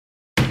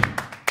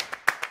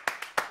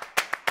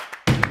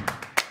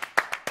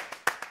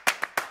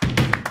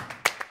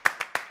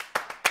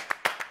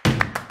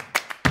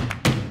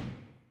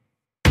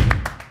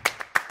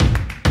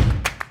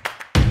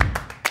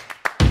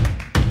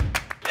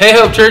Hey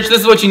Hope Church,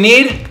 this is what you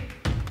need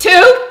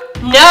to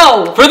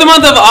know. For the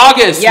month of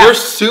August, Yeah. We're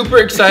super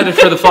excited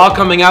for the fall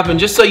coming up. And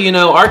just so you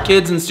know, our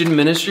kids and student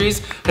ministries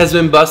has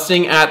been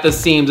busting at the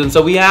seams. And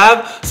so we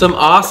have some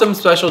awesome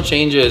special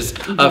changes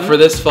for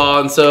this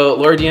fall. And so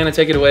Laura, Deanna,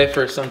 take it away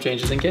for some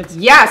changes in kids.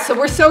 Yeah, so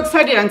we're so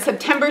excited. On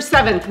September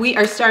 7th, we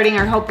are starting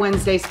our Hope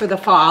Wednesdays for the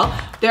fall.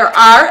 There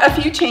are a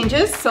few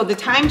changes. So the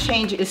time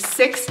change is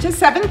 6 to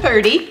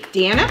 7:30.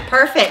 Deanna?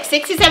 Perfect.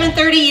 6 to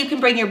 7:30, you can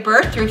bring your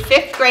birth through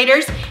 5th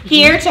graders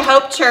here to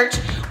Hope Church.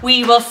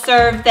 We will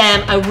serve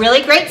them a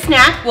really great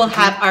snack. We'll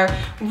have our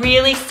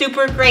really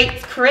super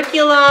great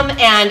curriculum,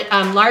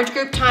 and large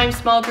group time,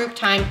 small group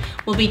time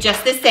will be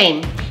just the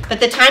same. But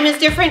the time is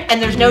different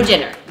and there's no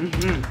dinner.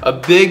 A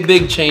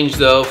big change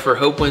though for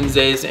Hope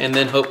Wednesdays and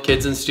then Hope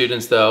Kids and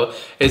Students though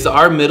is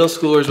our middle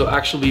schoolers will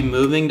actually be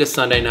moving to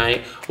Sunday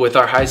night with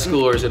our high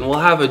schoolers, and we'll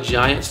have a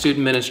giant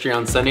student ministry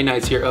on Sunday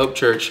nights here at Hope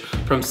Church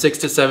from 6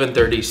 to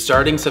 7:30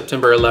 starting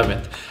September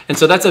 11th. And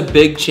so that's a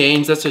big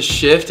change. That's a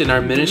shift in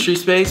our ministry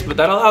space, but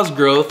that allows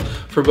growth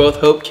for both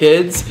Hope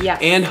Kids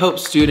and Hope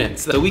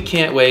Students. So we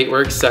can't wait.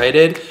 We're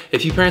excited.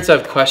 If you parents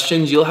have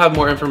questions, you'll have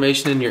more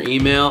information in your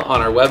email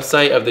on our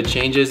website of the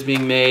changes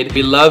being made.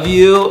 We love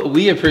you.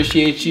 We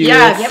appreciate you.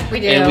 Yes, yep, we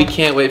do. And we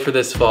can't wait for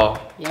this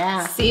fall.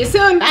 Yeah. See you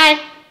soon. Bye.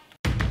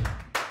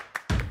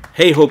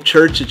 Hey Hope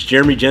Church, it's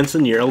Jeremy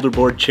Jensen, your Elder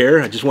Board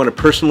Chair. I just want to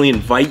personally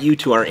invite you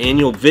to our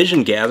annual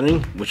Vision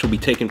Gathering, which will be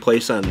taking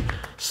place on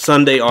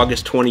Sunday,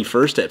 August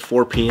 21st at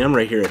 4 p.m.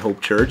 right here at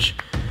Hope Church.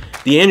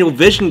 The annual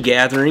Vision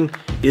Gathering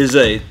is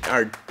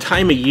our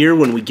time of year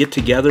when we get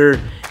together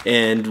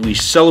and we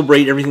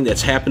celebrate everything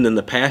that's happened in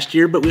the past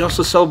year, but we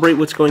also celebrate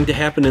what's going to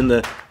happen in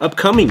the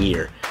upcoming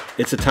year.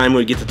 It's a time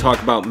where we get to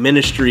talk about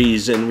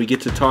ministries, and we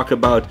get to talk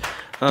about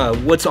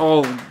what's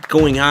all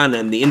going on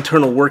and the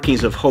internal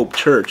workings of Hope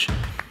Church.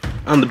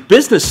 On the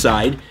business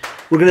side,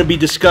 we're going to be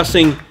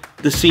discussing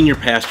the senior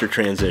pastor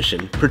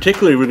transition.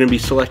 Particularly, we're going to be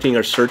selecting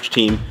our search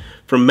team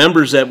from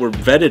members that were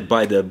vetted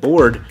by the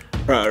board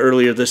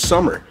earlier this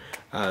summer.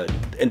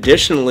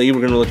 Additionally, we're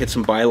going to look at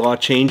some bylaw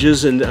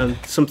changes and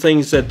some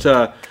things that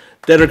are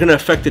going to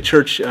affect the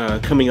church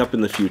coming up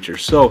in the future.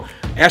 So,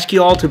 ask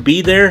you all to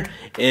be there,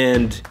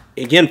 and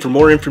again, for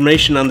more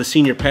information on the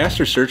senior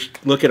pastor search,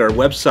 look at our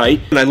website.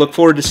 And I look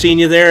forward to seeing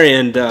you there,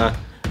 and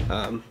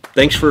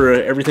thanks for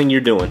everything you're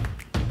doing.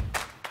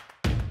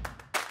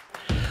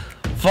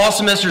 Fall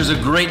semester is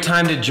a great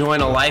time to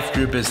join a life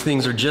group as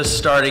things are just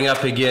starting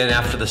up again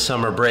after the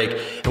summer break,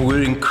 and we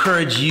would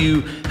encourage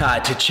you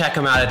to check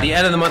them out. At the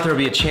end of the month there will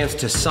be a chance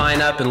to sign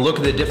up and look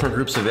at the different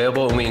groups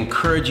available, and we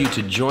encourage you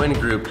to join a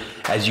group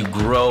as you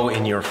grow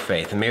in your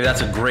faith, and maybe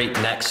that's a great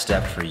next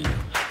step for you.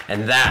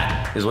 And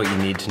that is what you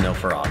need to know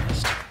for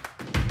August.